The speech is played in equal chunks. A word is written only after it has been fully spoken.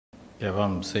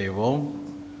ஜெபம் செய்வோம்.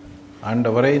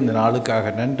 ஆண்டவரே, இந்த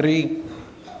நாளுக்காக நன்றி.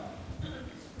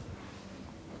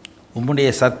 உம்முடைய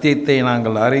சத்தியத்தை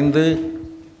நாங்கள் அறிந்து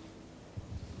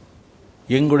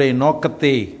எங்களுடைய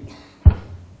நோக்கத்தை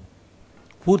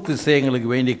பூர்த்தி செய்ய எங்களுக்கு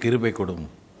வேண்டிய கிருபை கொடும்.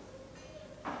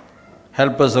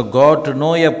 Help us, O God, to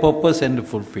know your purpose and to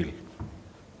fulfill.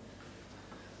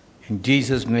 In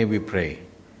Jesus' name we pray.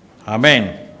 Amen.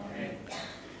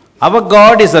 Our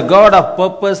God is a God of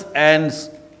purpose and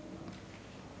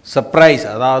surprise.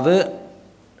 அதாவது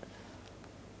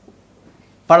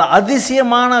பல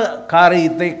அதிசயமான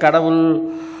காரியத்தை கடவுள்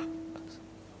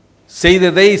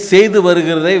செய்ததை செய்து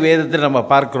வருகிறதை வேதத்தில் நம்ம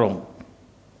பார்க்கிறோம்.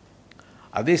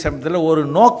 அதே சமயத்தில் ஒரு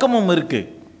நோக்கமும் இருக்கு.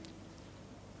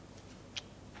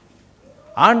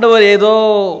 ஆண்டவர் ஏதோ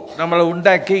நம்மளை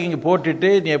உண்டாக்கி இங்கே போட்டுட்டு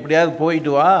நீ எப்படியாவது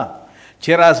போயிட்டு வா,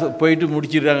 சிராஸ் போயிட்டு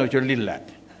முடிச்சிருக்காங்க சொல்லிடல.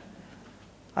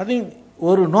 அது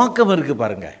ஒரு நோக்கம் இருக்கு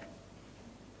பாருங்க.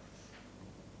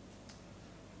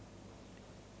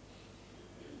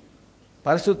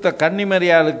 பரிசுத்த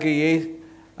கன்னிமரியாளுக்கு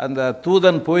அந்த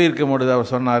தூதன் போயிருக்கும் பொழுது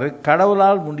அவர் சொன்னார்,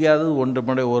 கடவுளால் முடியாதது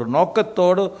ஒன்று, ஒரு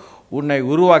நோக்கத்தோடு உன்னை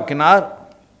உருவாக்கினார்,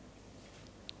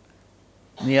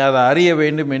 நீ அதை அறிய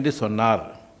வேண்டும் என்று சொன்னார்.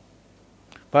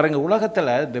 பாருங்க, உலகத்தில்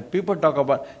the people talk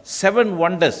about 7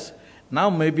 wonders, now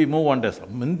maybe more wonders,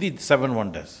 முந்தி 7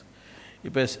 wonders.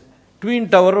 இப்போ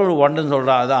ட்வின் டவர் ஒரு ஒண்டர்னு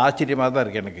சொல்கிறா, அது ஆச்சரியமாக தான்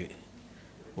இருக்குது எனக்கு.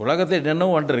 உலகத்தில் என்னென்ன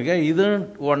ஒன்று இருக்கு, இது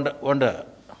ஒண்டர்.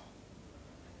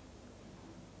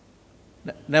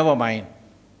 Never mind.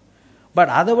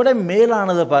 பட் அதை விட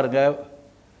மேலானதை பாருங்கள்,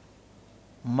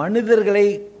 மனிதர்களை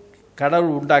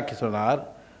கடவுள் உண்டாக்கி சொன்னார்,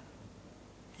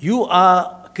 you are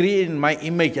create in my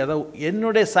image, அதாவது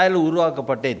என்னுடைய சாயலில்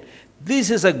உருவாக்கப்பட்டேன்.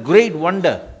 This is a great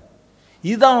wonder.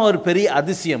 இதுதான் ஒரு பெரிய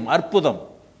அதிசயம், அற்புதம்.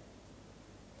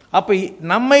 அப்போ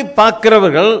நம்மை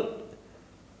பார்க்கிறவர்கள்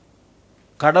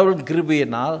கடவுள்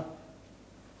கிருபையினால்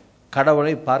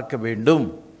கடவுளை பார்க்க வேண்டும்.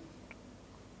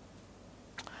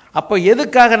 அப்போ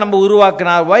எதுக்காக நம்ம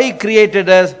உருவாக்கினார்? வை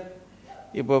கிரியேட்டட் அஸ்?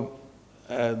 இப்போ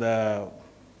இந்த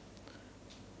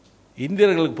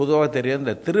இந்தியர்களுக்கு பொதுவாக தெரியும்,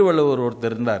 இந்த திருவள்ளுவர்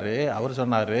ஒருத்தர் இருந்தார், அவர்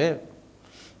சொன்னார்,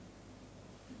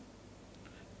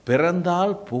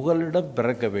 பிறந்தால் புகலிடம்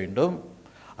பிறக்க வேண்டும்,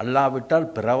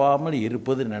 அல்லாவிட்டால் பிறவாமல்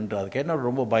இருப்பது நன்று. அதுக்கு என்ன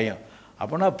ரொம்ப பயம்.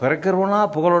 அப்படின்னா பிறக்கிறவனா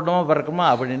புகலிடமாக பிறக்குமா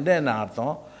அப்படின்ட்டு என்ன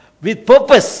அர்த்தம்? With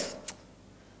purpose.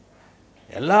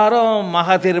 எல்லாரும்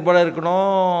மகாதீர் போல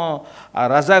இருக்கணும்,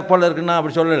 ரசாக் போல இருக்கணும்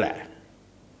அப்படி சொல்லலை.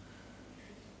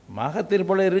 மகாதீர்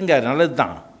போல இருங்க, நல்லது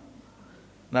தான்.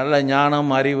 நல்ல ஞானம்,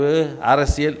 அறிவு,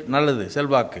 அரசியல் நல்லது,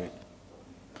 செல்வாக்கு.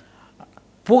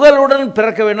 புகழுடன்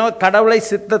பிறக்க வேணும். கடவுளை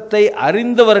சித்தத்தை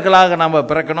அறிந்தவர்களாக நாம்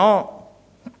பிறக்கணும்,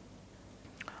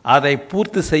 அதை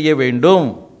பூர்த்தி செய்ய வேண்டும்.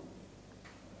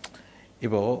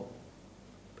 இப்போ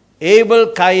ஏபல்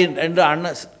காயின் என்று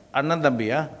அண்ணன்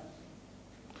தம்பியா,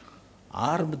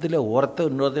 ஆரம்பத்தில் ஒருத்தர்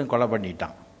இன்னொருத்தையும் கொலை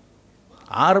பண்ணிட்டான்.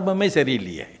 ஆரம்பமே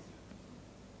சரியில்லையே.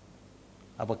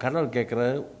 அப்போ கடவுள்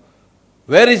கேட்குறாரு,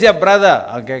 வேர் இஸ் யர் பிரதர்?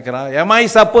 அவன் கேட்குறான், M I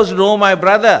suppose no my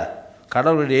brother?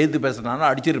 கடவுளோட எழுத்து பேசினாலும்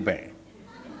அடிச்சிருப்பேன்.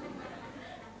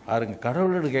 பாருங்க,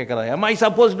 கடவுளோட கேட்குறான், M I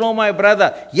suppose no my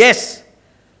brother? S.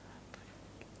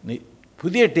 நீ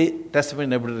புதிய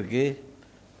டெஸ்டமென்ட் எப்படி இருக்கு?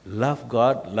 Love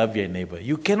God, love your neighbour.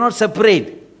 You cannot separate.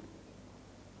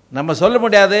 நம்ம சொல்ல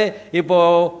முடியாது. இப்போ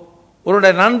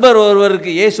உன்னுடைய நண்பர்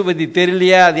ஒருவருக்கு இயேசு பற்றி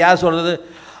தெரியலையா, அது யார் சொல்கிறது?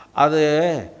 அது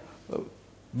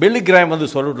பில்லி கிராம் வந்து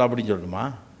சொல்லட்டும் அப்படின்னு சொல்லணுமா?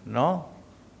 நோ.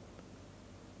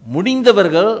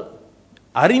 முடிந்தவர்கள்,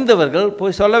 அறிந்தவர்கள்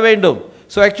போய் சொல்ல வேண்டும்.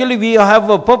 So actually we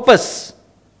have a purpose.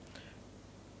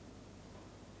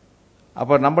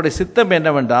 அப்போ நம்முடைய சித்தம்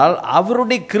என்னவென்றால்,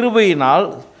 அவருடைய கிருபையினால்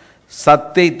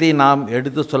சத்தியத்தை நாம்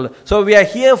எடுத்து சொல்ல. So we are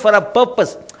here for a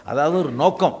purpose, அதாவது ஒரு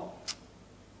நோக்கம்.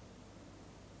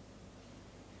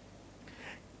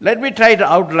 Let me try to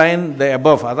outline the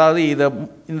above. அதாவது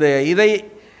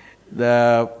இந்த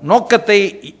நோக்கத்தை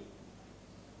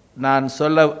நான்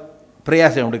சொல்ல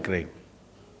பிரயாசம் எடுக்கிறேன்.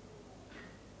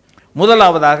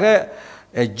 முதலாவதாக,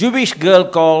 a Jewish girl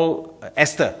called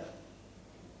Esther.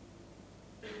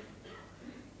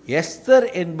 Esther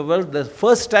என்பவள், the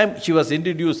first time she was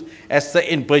introduced, Esther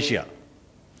in Persia.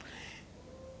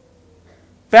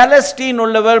 Palestine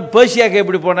உள்ளவள் பெர்ஷியாவுக்கு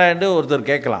எப்படி போனா என்று ஒருத்தர்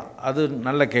கேட்கலாம். அது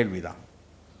நல்ல கேள்விதான்.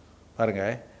 பாருங்க,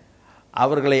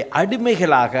 அவர்களை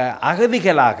அடிமைகளாக,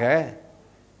 அகதிகளாக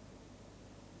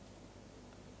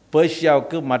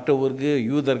பெர்ஷியாவுக்கு, மற்ற ஊருக்கு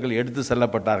யூதர்கள் எடுத்து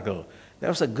செல்லப்பட்டார்கள்.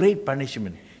 There was a great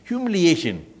punishment,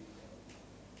 humiliation.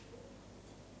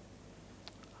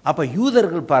 அப்போ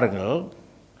யூதர்கள் பாருங்கள்,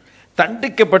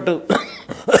 தண்டிக்கப்பட்டு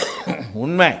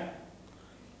உண்மை,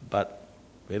 but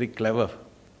very clever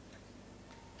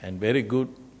and very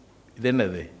good. இது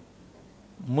என்னது?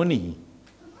 Muni.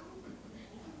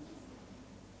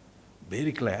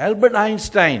 Very clear. Albert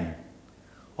Einstein.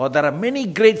 Or there are many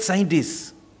great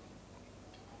scientists.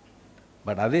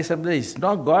 But அதே சமயத்தில் it's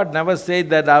not God never said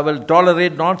that I will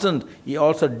tolerate nonsense. He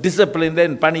also disciplined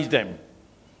them and punished them.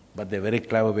 But they're very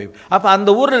clever people. அப்போ அந்த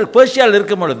ஊரில் பெர்ஷியாவில்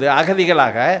இருக்கும் பொழுது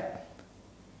அகதிகளாக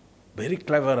very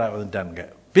கிளவராக வந்துட்டானுங்க,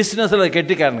 பிஸ்னஸில்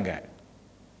கெட்டிக்கானுங்க.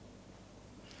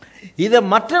 இதை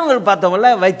மற்றவங்க பார்த்தவங்கள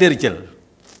வைத்தெரிச்சல்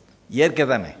இயற்கை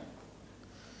தானே.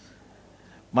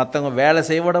 மற்றவங்க வேலை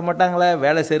செய்ய விட மாட்டாங்களே,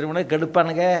 வேலை செய்கிறவங்களே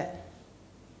கெடுப்பானுங்க.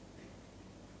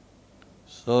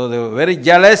 So they were very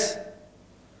jealous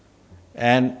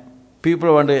and people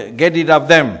want to get rid of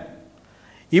them.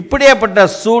 இப்படியாப்பட்ட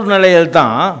சூழ்நிலையில்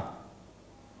தான்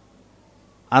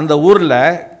அந்த ஊரில்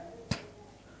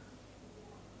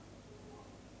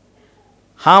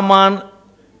ஹாமான்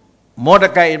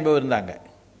மோடக்காய் என்பவர் இருந்தாங்க.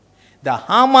 இந்த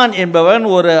ஹாமான் என்பவன்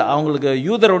ஒரு அவங்களுக்கு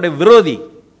யூதருடைய விரோதி.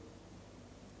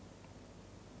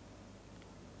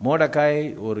 மோடக்காய்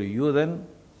ஒரு யூதன்,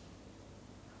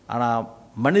 ஆனால்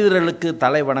மனிதர்களுக்கு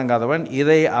தலை வணங்காதவன்.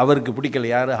 இதை அவருக்கு பிடிக்கல,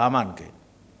 யார்? ஹாமானுக்கு.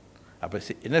 அப்போ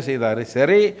என்ன செய்தார்?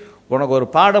 சரி, உனக்கு ஒரு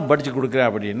பாடம் படித்து கொடுக்குறேன்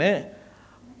அப்படின்னு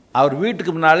அவர்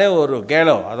வீட்டுக்கு முன்னாலே ஒரு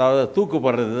கேலோ, அதாவது தூக்கு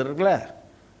போடுறது இருக்குல்ல,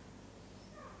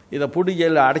 இதை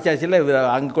புடிஜையில் அடைச்சாச்சில்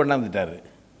அங்கே கொண்டாந்துட்டார்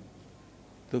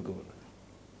தூக்கு போடுறது.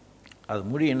 அது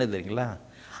முடியும் என்ன தெரியுங்களா?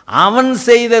 அவன்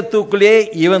செய்த தூக்கிலே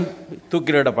இவன்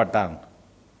தூக்கிலிடப்பட்டான்.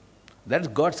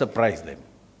 That's God surprise them.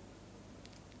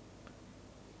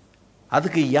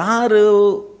 அதுக்கு யார்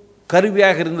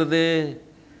கருவியாக இருந்தது?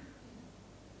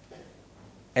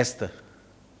 எஸ்தர்.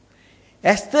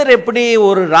 எஸ்தர் எப்படி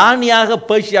ஒரு ராணியாக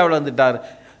பெர்ஷியாவில் வந்துட்டார்?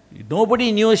 Nobody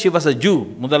new she was a zoo.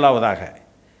 முதலாவதாக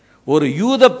ஒரு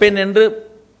யூத பெண் என்று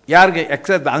யாருக்கு,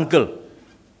 எக்ஸப்ட் அங்கிள்,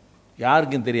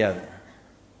 யாருக்கும் தெரியாது.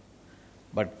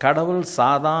 பட் கடவுள்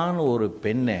சாதாரண ஒரு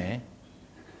பெண்ணை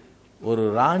ஒரு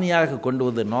ராணியாக கொண்டு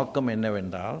வந்த நோக்கம்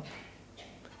என்னவென்றால்,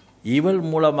 இவள்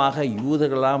மூலமாக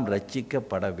யூதர்களாம்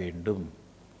ரட்சிக்கப்பட வேண்டும்.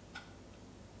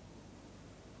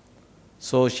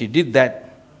 So she did that.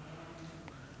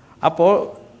 அப்போது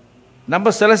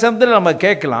நம்ம சில சமயத்தில் நம்ம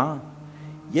கேட்கலாம்,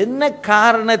 என்ன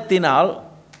காரணத்தினால்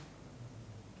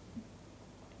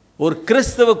ஒரு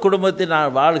கிறிஸ்தவ குடும்பத்தில்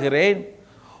நான் வாழ்கிறேன்,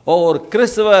 ஒரு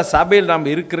கிறிஸ்தவ சபையில்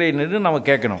நாம் இருக்கிறேன் என்று நம்ம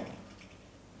கேட்கணும்.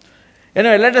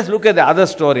 Anyway, let us look at the other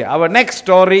story. Our next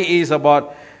story is about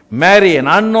Mary, an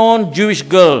unknown Jewish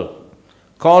girl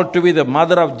called to be the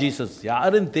mother of Jesus.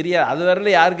 யாருன்னு தெரியாது, அது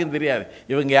வரல யாருக்கும் தெரியாது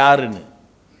இவங்க யாருன்னு.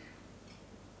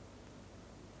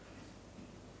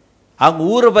 அவங்க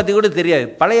ஊரை பற்றி கூட தெரியாது.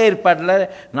 பழைய ஏற்பாட்டில்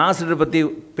நாசரை பற்றி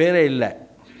பேரே இல்லை.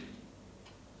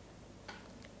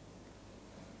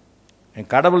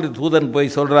 என் கடவுள் தூதன்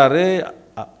போய் சொல்கிறாரு,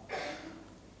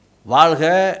 வாழ்க,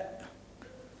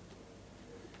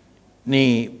 நீ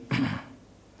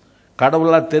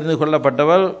கடவுளால் தெரிந்து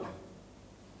கொள்ளப்பட்டவள்,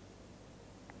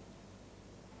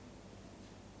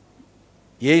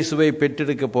 இயேசுவை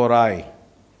பெற்றெடுக்க போறாய்.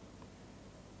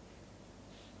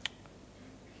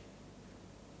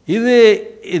 இது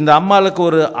இந்த அம்மாளுக்கு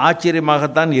ஒரு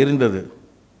ஆச்சரியமாகத்தான் இருந்தது.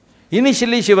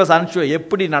 இனிஷியலி ஷி வாஸ் அன்ஷூர்,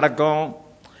 எப்படி நடக்கும்?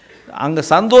 அங்கே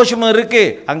சந்தோஷமும் இருக்கு,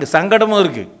 அங்கே சங்கடமும்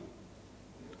இருக்கு.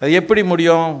 அது எப்படி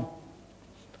முடியும்?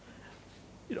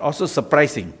 Also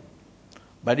surprising.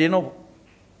 பட் யூனோ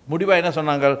முடிவாக என்ன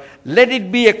சொன்னாங்க? Let it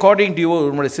be according to you.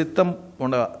 உன்னுடைய சித்தம்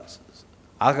உன்னை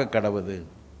ஆக கடவுது.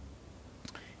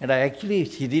 And actually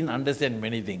she didn't understand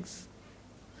many things.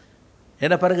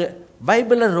 என்ன பாருங்க,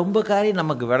 பைபிளில் ரொம்ப காரியம்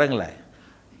நமக்கு விளங்கலை.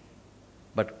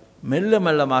 பட் மெல்ல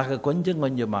மெல்லமாக கொஞ்சம்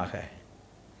கொஞ்சமாக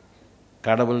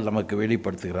கடவுள் நமக்கு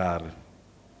வெளிப்படுத்துகிறார்.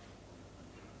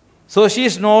 So she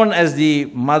is known as the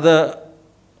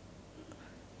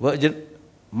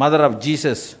mother of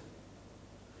Jesus.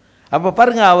 அப்போ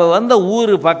பாருங்க, அவள் வந்த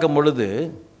ஊர் பார்க்கும் பொழுது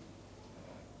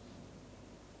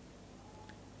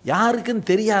யாருக்கும்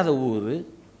தெரியாத ஊர்.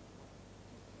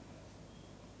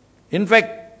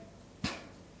 இன்ஃபேக்ட்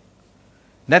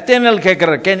நத்தேனல்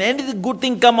கேட்குற, can any good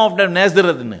thing come of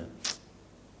நேசரத்னு.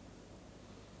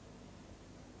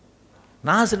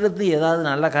 Nazareth ஏதாவது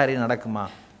நல்ல காரியம் நடக்குமா?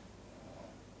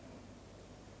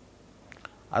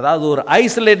 அதாவது ஒரு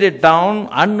isolated down,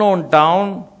 unknown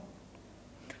down,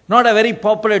 not a very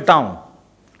popular town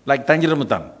like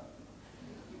தஞ்சிரமுத்தான்.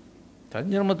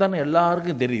 தஞ்சிரமுத்தான்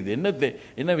எல்லாருக்கும் தெரியுது.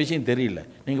 என்ன விஷயம் தெரியல.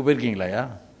 நீங்கள் போயிருக்கீங்களாயா?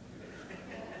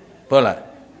 போல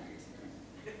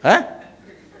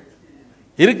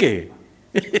இருக்கு.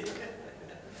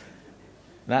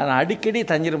 நான் அடிக்கடி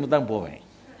தஞ்சிரமுத்தான் போவேன்.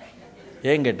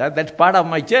 ஏன் கேட்டால் that's part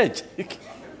of my search.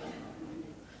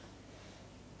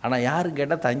 ஆனால் யாரும்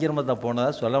கேட்டால் தஞ்சிரமுத்தான்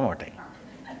போனதா சொல்ல மாட்டேன்.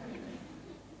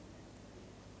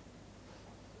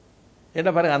 என்ன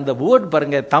பாருங்கள், அந்த வேர்ட்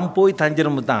பாருங்கள், தம் போய்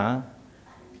தஞ்சிரம் தான்.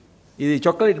 இது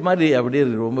சாக்லேட் மாதிரி அப்படியே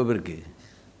ரொம்ப பேருக்கு.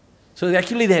 So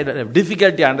actually they had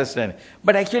difficulty understand,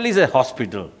 but actually it's a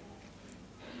hospital.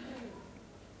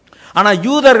 ஆனால்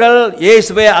யூதர்கள்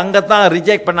இயேசுவை அங்கே தான்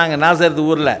ரிஜெக்ட் பண்ணாங்க, நாசரேத்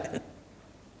ஊரில்.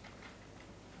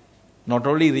 Not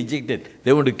only rejected,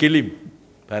 they want to kill him.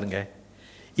 பாருங்க,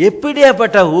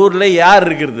 எப்படியாப்பட்ட ஊரில் யார்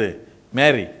இருக்கிறது?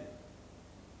 மேரி.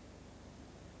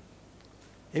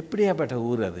 எப்படியாப்பட்ட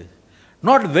ஊர் அது?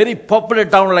 Not very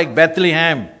popular down like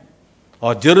Bethlehem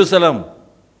or Jerusalem,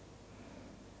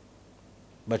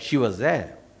 but she was there.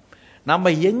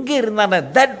 நம்ம எங்கே இருந்தாலும்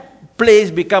that place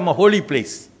become a holy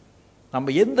place.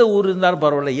 நம்ம எந்த ஊர் இருந்தாலும்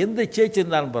பரவாயில்ல, எந்த சேர்ச்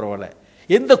இருந்தாலும் பரவாயில்ல,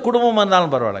 எந்த குடும்பம்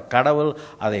இருந்தாலும் பரவாயில்ல, கடவுள்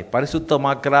அதை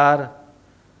பரிசுத்தமாக்குறார்,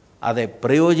 அதை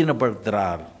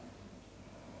பிரயோஜனப்படுத்துகிறார்.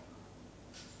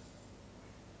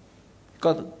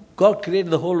 God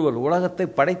created the whole world. உலகத்தை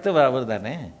படைத்தவர் அவர்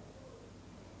தானே.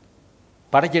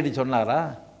 படைச்சடி சொன்னாரா?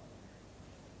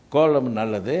 கோலம்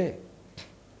நல்லது,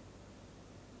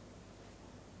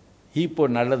 இப்போ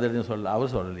நல்லதுன்னு சொல்ல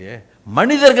அவர் சொல்லலையே.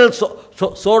 மனிதர்கள்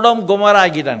சோடம் குமாரா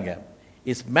ஆகிட்டாங்க.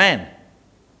 Is man.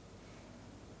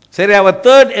 சரி, our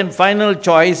third and final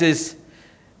choice is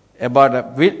about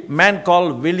a man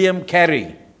called William Carey.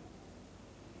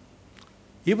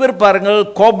 இவர் பாருங்கள்,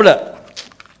 கோப்லர்.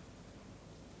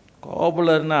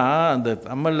 கோப்லர்னா அந்த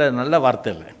தமிழில் நல்ல வார்த்தை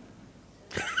இல்லை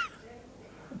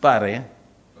பாரு,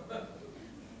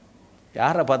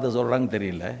 யாரை பார்த்து சொல்கிறாங்கன்னு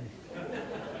தெரியல,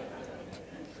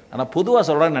 ஆனால் பொதுவாக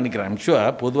சொல்கிறாங்கன்னு நினைக்கிறேன்.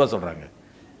 ஷுவர் பொதுவாக சொல்கிறாங்க.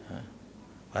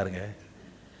 பாருங்க,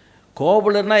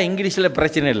 கோபுலர்னா இங்கிலீஷில்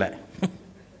பிரச்சனை இல்லை,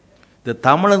 இந்த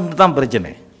தமிழுக்கு தான்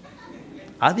பிரச்சனை.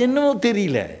 அது என்னமோ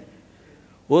தெரியல,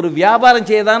 ஒரு வியாபாரம்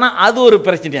செய்தானா அது ஒரு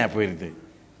பிரச்சனையாக போயிடுது.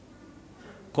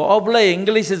 கோபுல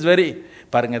இங்கிலீஷ் இஸ் வெரி.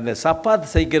 பாருங்கள், இந்த சப்பாத்து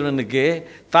சைக்கிறவனுக்கு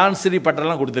தான்சிரி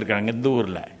பட்டெல்லாம் கொடுத்துருக்காங்க இந்த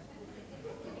ஊரில்.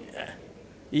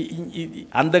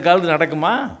 அந்த காலத்து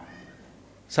நடக்குமா?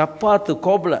 சப்பாத்து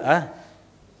கோபுல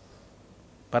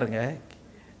பாருங்க,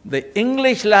 இந்த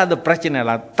இங்கிலீஷில் அந்த பிரச்சனை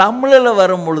இல்லை, தமிழில்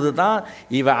வரும் பொழுது தான்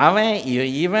இவன் அவன்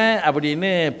இவன் அப்படின்னு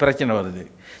பிரச்சனை வருது.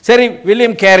 சரி,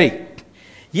 வில்லியம் கேரி.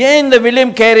 ஏன் இந்த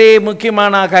வில்லியம் கேரி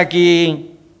முக்கியமான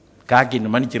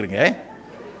காக்கின்னு மன்னிச்சிருங்க,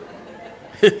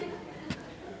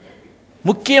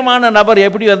 முக்கியமான நபர்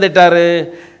எப்படி வந்துட்டாரு?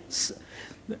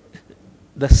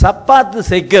 இந்த சப்பாத்து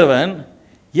செய்கிறவன்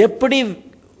எப்படி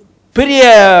பெரிய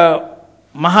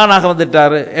மகானாக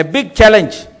வந்துட்டார்? A big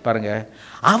challenge. பாருங்க,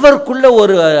 அவருக்குள்ள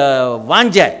ஒரு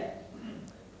வாஞ்ச,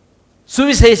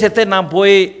 சுவிசேஷத்தை நான்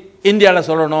போய் இந்தியாவில்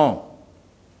சொல்லணும்,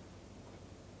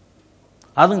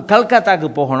 அதுவும் கல்கத்தாக்கு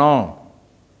போகணும்.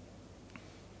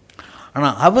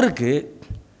 ஆனால் அவருக்கு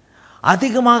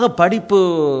அதிகமாக படிப்பு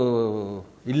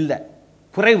இல்லை,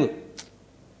 குறைவு.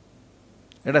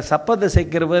 சப்பத்தை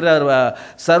சேர்க்கிறவர்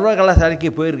சர்வகலாசாரிக்கு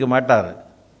போயிருக்க மாட்டார்.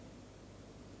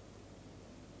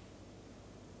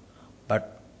 பட்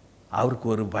அவருக்கு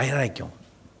ஒரு வைராக்கியம்,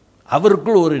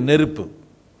 அவருக்குள் ஒரு நெருப்பு.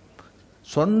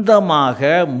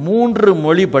 சொந்தமாக 3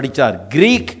 மொழி படித்தார்,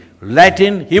 கிரீக்,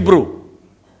 லாட்டின், ஹீப்ரூ.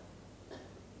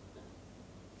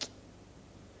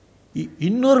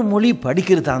 இன்னொரு மொழி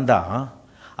படிக்கிறதா தான்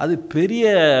அது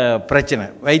பெரிய பிரச்சனை,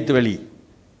 வயிற்று வலி.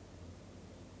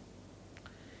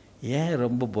 ஏன்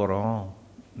ரொம்ப போகிறோம்?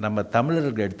 நம்ம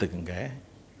தமிழர்கள் எடுத்துக்கோங்க.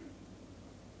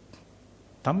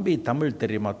 தம்பி தமிழ்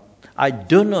தெரியுமா? I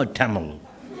don't know Tamil.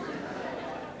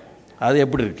 அது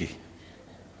எப்படி இருக்கு?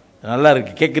 நல்லா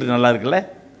இருக்கு, கேட்குறது நல்லா இருக்குல்ல?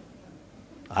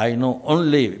 I know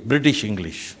only British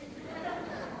English.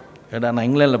 ஏடா, நான்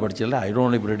இங்கிலாண்டில் படிச்சல, I don't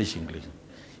only British English.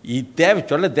 இது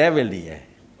சொல்ல தேவையில்லையே.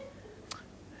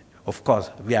 Of course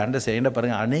we understand.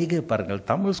 பாருங்கள், அநேக பாருங்கள்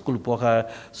தமிழ் ஸ்கூல் போக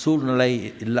சூழ்நிலை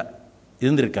இல்லை,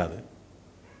 இருந்திருக்காது.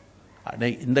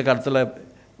 இந்த காலத்தில்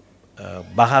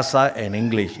பஹாசா and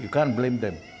English, you can't blame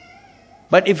them.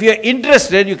 But if you are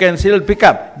interested you can still pick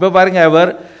up. இப்போ பாருங்கள்,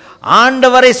 அவர்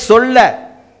ஆண்டவரை சொல்ல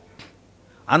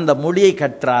அந்த மொழியை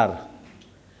கற்றார்,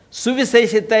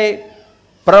 சுவிசேஷத்தை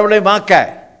பிரபலமாக்க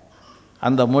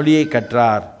அந்த மொழியை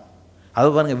கற்றார். அது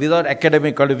பாருங்க, விதவுட்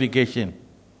அகாடமிக் குவாலிஃபிகேஷன்.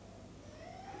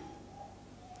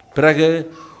 பிறகு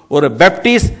ஒரு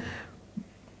பேப்டிஸ்ட்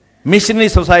மிஷனரி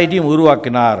சொசைட்டியும்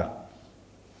உருவாக்கினார்.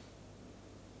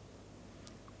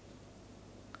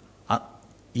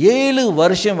 7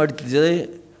 வருஷம் எடுத்தது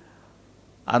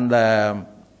அந்த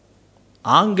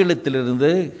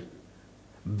ஆங்கிலத்திலிருந்து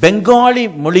பெங்காலி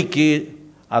மொழிக்கு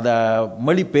அதை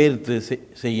மொழிபெயர்த்து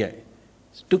செய்ய.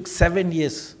 took 7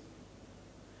 years.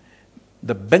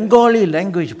 இந்த பெங்காலி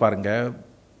லாங்குவேஜ் பாருங்கள்,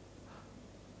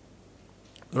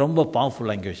 ரொம்ப பவர்ஃபுல்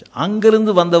லாங்குவேஜ்.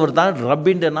 அங்கிருந்து வந்தவர் தான்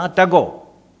Rabindranath Tagore,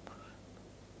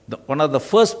 one of the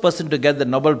first person to get the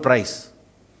Nobel Prize,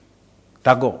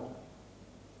 Tagore.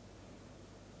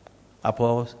 அப்போ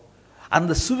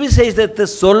அந்த சுவிசேஷத்தை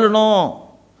சொல்லணும்,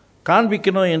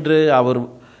 காண்பிக்கணும் என்று அவர்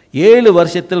 7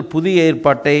 வருஷத்தில் புதிய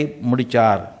ஏற்பாட்டை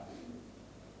முடித்தார்.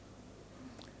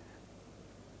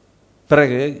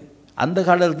 பிறகு அந்த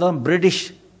காலத்தில் தான் பிரிட்டிஷ்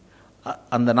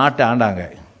அந்த நாட்டை ஆண்டாங்க.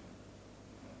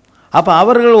 அப்போ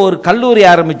அவர்கள் ஒரு கல்லூரி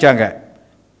ஆரம்பித்தாங்க,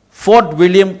 ஃபோர்ட்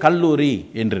வில்லியம் கல்லூரி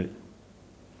என்று.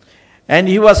 and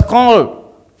he was called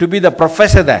to be the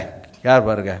professor there. யார்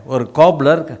பாருங்க, ஒரு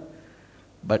cobbler.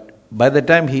 but by the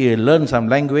time he learned some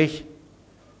language,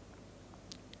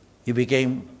 he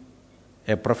became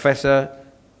a professor.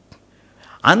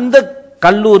 அந்த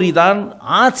கல்லூரி தான்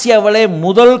ஆசியாவிலே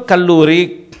முதல் கல்லூரி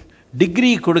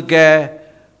டிகிரி கொடுக்க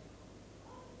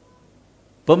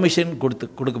பெர்மிஷன்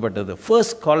கொடுக்கப்பட்டது.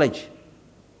 ஃபர்ஸ்ட் காலேஜ்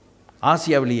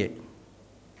ஆசியாவிலேயே.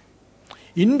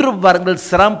 இன்று பாருங்கள்,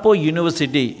 ஸ்ராம்போ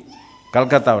யூனிவர்சிட்டி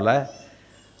கல்கத்தாவில்,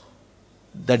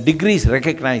 the degree is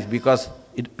recognized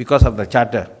because of the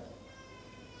charter.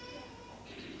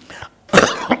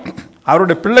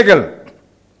 அவருடைய பிள்ளைகள்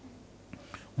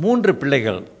 3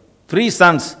 பிள்ளைகள், 3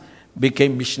 sons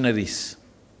became missionaries.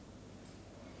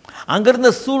 அங்கிருந்த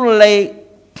சூழ்நிலை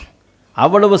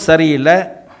அவ்வளவு சரியில்லை.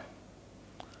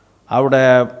 அவருடைய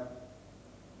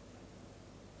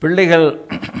பிள்ளைகள்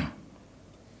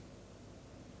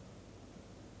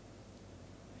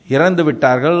இறந்து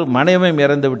விட்டார்கள், மனைவியும்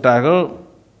இறந்து விட்டார்கள்.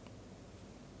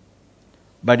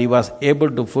 but he was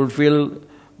able to fulfill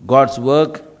God's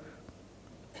work.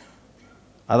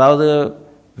 அதாவது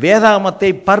வேதாகமத்தை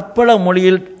பற்பல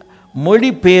மொழியில்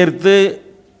மொழிபெயர்த்து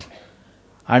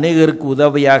அநேகருக்கு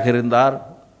உதவியாக இருந்தார்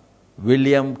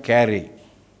வில்லியம் கேரி.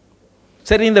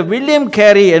 சரி, இந்த வில்லியம்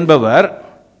கேரி என்பவர்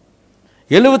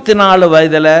 74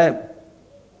 வயதில்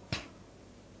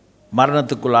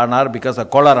மரணத்துக்குள்ளானார் because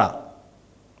of cholera.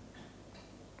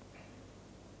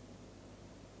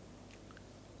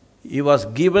 He was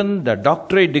given the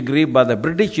doctorate degree by the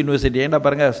British University. என்ன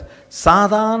பாருங்க,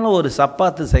 சாதாரண ஒரு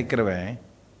சப்பாத்து சேர்க்கிறவன்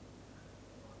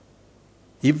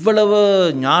இவ்வளவு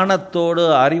ஞானத்தோடு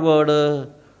அறிவோடு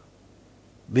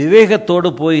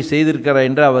விவேகத்தோடு போய் செய்திருக்கிறார்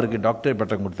என்று அவருக்கு டாக்டரேட்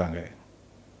பட்டம் கொடுத்தாங்க.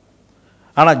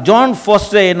 ஆனால் ஜான்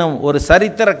ஃபாஸ்டர் என்னும் ஒரு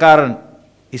சரித்திரக்காரன்,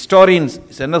 ஹிஸ்டாரியன்ஸ்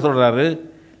என்ன சொல்றாரு,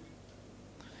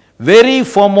 very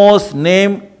foremost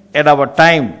name at our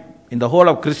time in the whole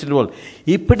of Christian world.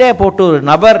 இப்படியே போட்டு ஒரு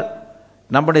நபர்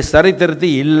நம்முடைய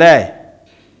சரித்திரத்தில் இல்லை.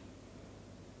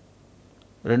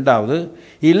 ரெண்டாவது,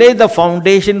 he laid the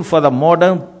foundation for the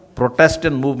modern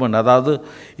Protestant movement. அதாவது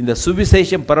இந்த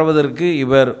சுவிசேஷம் பரவுவதற்கு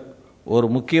இவர் ஒரு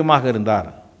முக்கியமாக இருந்தார்.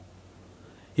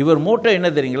 இவர் மோட்டோ என்ன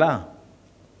தெரியுங்களா?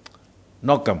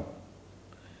 நோக்கம்.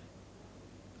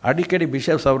 அடிக்கடி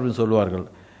பிஷப்ஸ் அவர்கள் சொல்வார்கள்,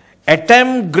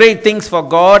 attempt great things for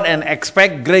God and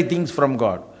expect great things from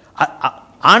God.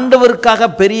 ஆண்டவருக்காக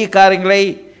பெரிய காரியங்களை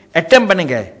அட்டெம்ப்ட்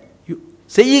பண்ணுங்க,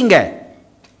 செய்யுங்க,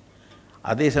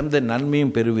 அதே சமயத்தில்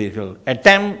நன்மையும் பெறுவீர்கள்.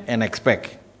 attempt and expect.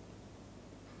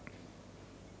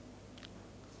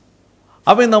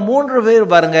 அப்போ இந்த 3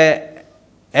 பேர் பாருங்க,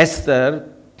 எஸ்தர்,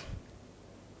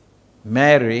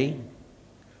 மேரி,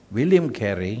 வில்லியம்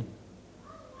கேரி,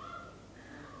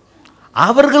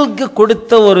 அவர்களுக்கு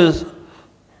கொடுத்த ஒரு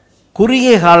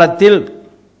குறுகிய காலத்தில்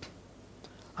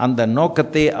அந்த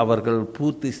நோக்கத்தை அவர்கள்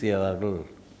பூர்த்தி செய்தார்கள்.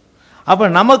 அப்போ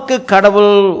நமக்கு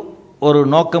கடவுள் ஒரு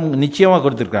நோக்கம் நிச்சயமாக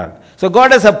கொடுத்திருக்கார். So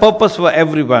God has a purpose for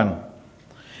every one.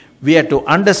 We have to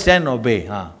understand, obey.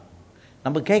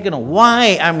 நம்ம கேட்கணும், why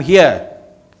I'm here,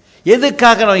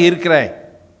 எதுக்காக நான் இருக்கிறேன்.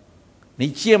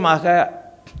 நிச்சயமாக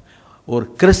ஒரு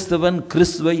கிறிஸ்தவன்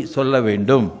கிறிஸ்துவை சொல்ல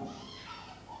வேண்டும்.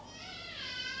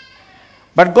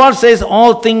 But God says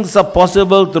all things are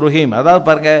possible through him. அதாவது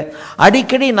பாருங்க,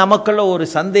 அடிக்கடி நமக்குள்ள ஒரு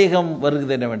சந்தேகம்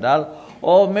வருகிறது என்னவென்றால்,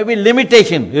 மேபி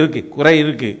லிமிட்டேஷன் இருக்கு, குறை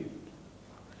இருக்கு.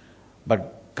 பட்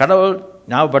கடவுள்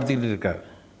ஞாபகப்படுத்திக்கிட்டு இருக்கார்,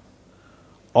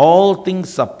 all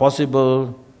things are possible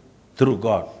through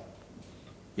God.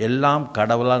 எல்லாம்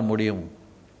கடவுளால் முடியும்.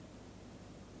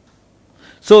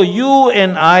 So you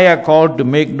and I are called to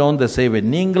make known the Savior.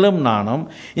 நீங்களும் நானும்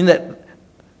இந்த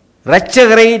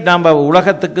இரட்சகரை நாம்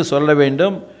உலகத்துக்கு சொல்ல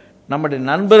வேண்டும், நம்முடைய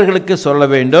நண்பர்களுக்கு சொல்ல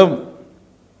வேண்டும்.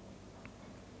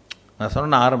 நான்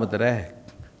சொன்ன ஆரம்பத்தில்,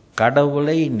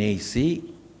 கடவுளை நேசி,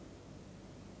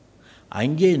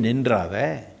 அங்கே நின்றாத,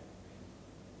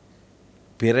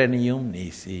 பிறனையும்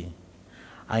நேசி.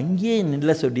 அங்கேயே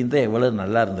நில்ல சொல்லியிருந்தால் எவ்வளோ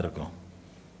நல்லா இருந்திருக்கும்.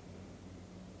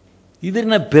 இது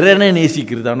என்ன பிறனை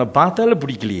நேசிக்கிறது, அவனை பார்த்தாலே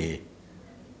பிடிக்கலையே.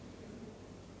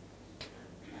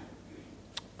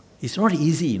 It's not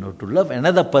easy, to love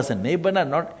another person, neighbor,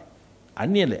 not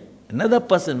onion, another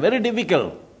person, very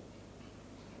difficult.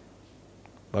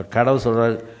 But கடவுள்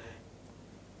சொல்றார்,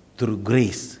 through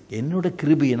grace, என்னோட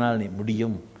கிருபையினால் நீ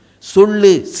முடியும்.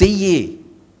 சொல்லு, செய்யு.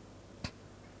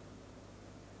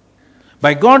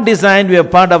 By God design, we are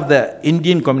part of the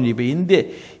Indian community.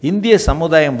 இப்போ இந்திய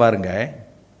சமுதாயம் பாருங்க,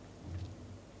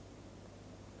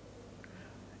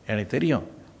 எனக்கு தெரியும்.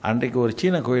 அன்றைக்கு ஒரு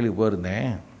சீன கோயிலுக்கு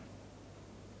போயிருந்தேன்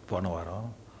போன வாரம்.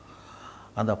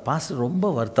 அந்த பாஸ்டர் ரொம்ப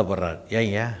வருத்தப்படுறார்.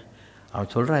 ஏங்க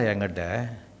அவன் சொல்கிறான் என்கிட்ட,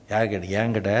 யார்கிட்ட,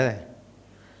 என்கிட்ட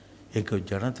எங்கள்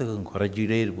ஜனத்துக்கு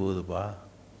குறைஞ்சிட்டே போகுதுப்பா.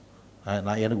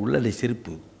 நான் எனக்கு உள்ள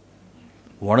சிரிப்பு,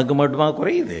 உனக்கு மட்டுமா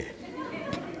குறையுது?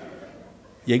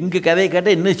 எங்கள் கதையை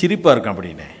கேட்டால் இன்னும் சிரிப்பாக இருக்கும்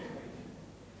அப்படின்னு.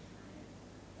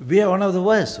 we are one of the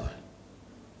worst.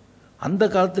 அந்த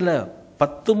காலத்தில்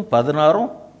 10 16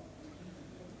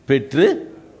 பெற்று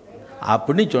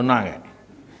அப்படின்னு சொன்னாங்க.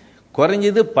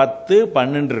 குறைஞ்சது 10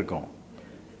 12 இருக்கும்.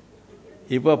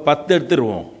 இப்போ 10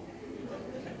 எடுத்துருவோம்.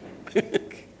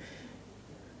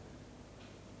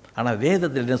 ஆனால்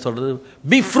வேதத்தில் என்ன சொல்கிறது?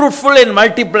 பி ஃப்ரூட்ஃபுல் அண்ட்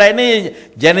மல்டிப்ளைன்னு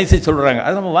ஜெனசிஸ் சொல்கிறாங்க.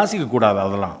 அது நம்ம வாசிக்கக்கூடாது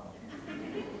அதெல்லாம்.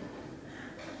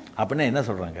 அப்படின்னா என்ன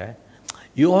சொல்கிறாங்க?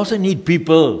 You also need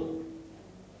people.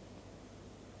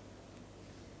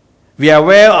 We are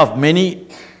aware of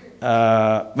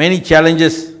many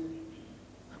challenges,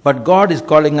 but God is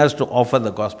calling us to offer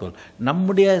the gospel.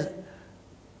 நம்முடைய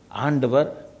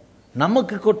ஆண்டவர்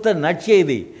நமக்கு கொடுத்த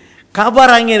நற்செய்தி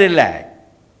காபாராங்கர் இல்லை.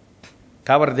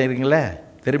 காபார தெரியுங்களே,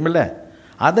 தெரியுமில்ல?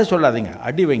 அதை சொல்லாதீங்க,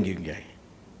 அடி வாங்கிங்க.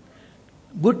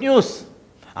 Good news.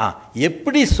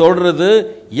 எப்படி சொல்கிறது,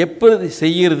 எப்படி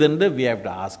செய்கிறதுன்னு we have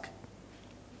to ask.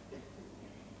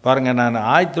 பாருங்கள், நான்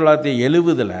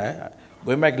 1970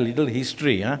 going back a little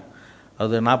history,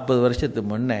 அது 40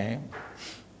 வருஷத்துக்கு முன்னே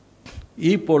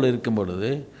ஈப்போல் இருக்கும்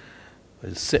பொழுது,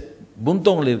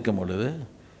 புந்தோங்கில் இருக்கும் பொழுது,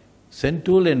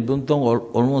 Sentul and Buntong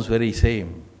almost very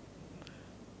same.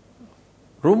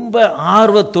 ரொம்ப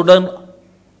ஆர்வத்துடன்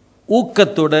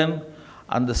ஊக்கத்துடன்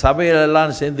அந்த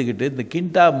சபையிலெல்லாம் சேர்ந்துக்கிட்டு இந்த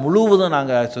கிண்டா முழுவதும்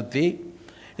நாங்கள் சுற்றி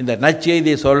இந்த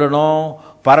நற்செய்தியை சொல்லணும்,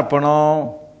 பரப்பணும்,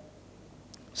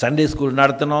 சண்டே ஸ்கூல்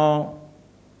நடத்தணும்,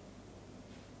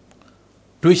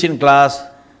 டியூஷன் கிளாஸ்,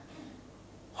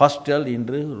 ஹாஸ்டல்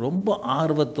என்று ரொம்ப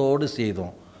ஆர்வத்தோடு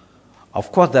செய்தோம்.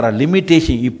 Of course there are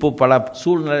limitation. இப்போ பல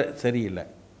சூழ்நிலை சரியில்லை.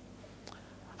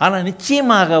 ஆனால்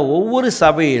நிச்சயமாக ஒவ்வொரு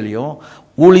சபையிலையும்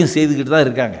ஊழியம் செய்துக்கிட்டு தான்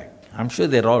இருக்காங்க. I'm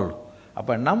sure there all.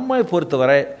 அப்போ நம்மை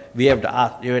பொறுத்தவரை we have to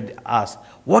ask,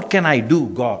 what can I do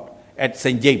God at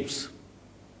St. James?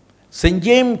 St.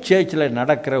 James சர்ச்சில்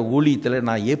நடக்கிற ஊழியத்தில்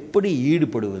நான் எப்படி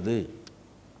ஈடுபடுவது,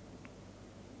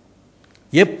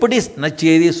 எப்படி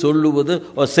நற்செய்தியை சொல்லுவது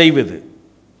செய்வது?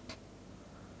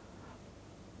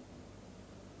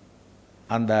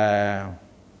 அந்த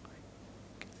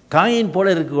காயின்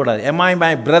போல இருக்கக்கூடாது. am I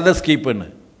my brother's keeper?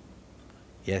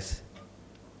 S,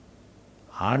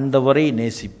 ஆண்டவரை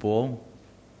நேசிப்போம்,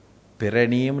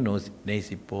 பிறனையும்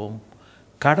நேசிப்போம்,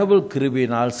 கடவுள்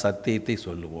கிருபையினால் சத்தியத்தை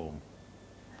சொல்லுவோம்.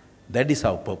 That is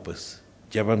our purpose.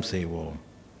 ஜெபம் செய்வோம்.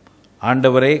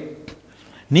 ஆண்டவரே,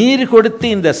 நீர் கொடுத்து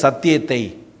இந்த சத்தியத்தை,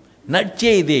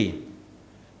 நற்செய்தியை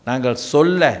நாங்கள்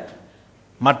சொல்ல,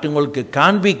 மற்றவங்களுக்கு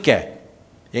காண்பிக்க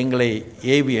எங்களை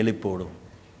ஏவி எழுப்போடும்.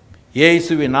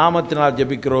 இயேசுவின் நாமத்தினால்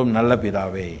ஜெபிக்கிறோம் நல்ல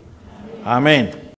பிதாவே. ஆமென்.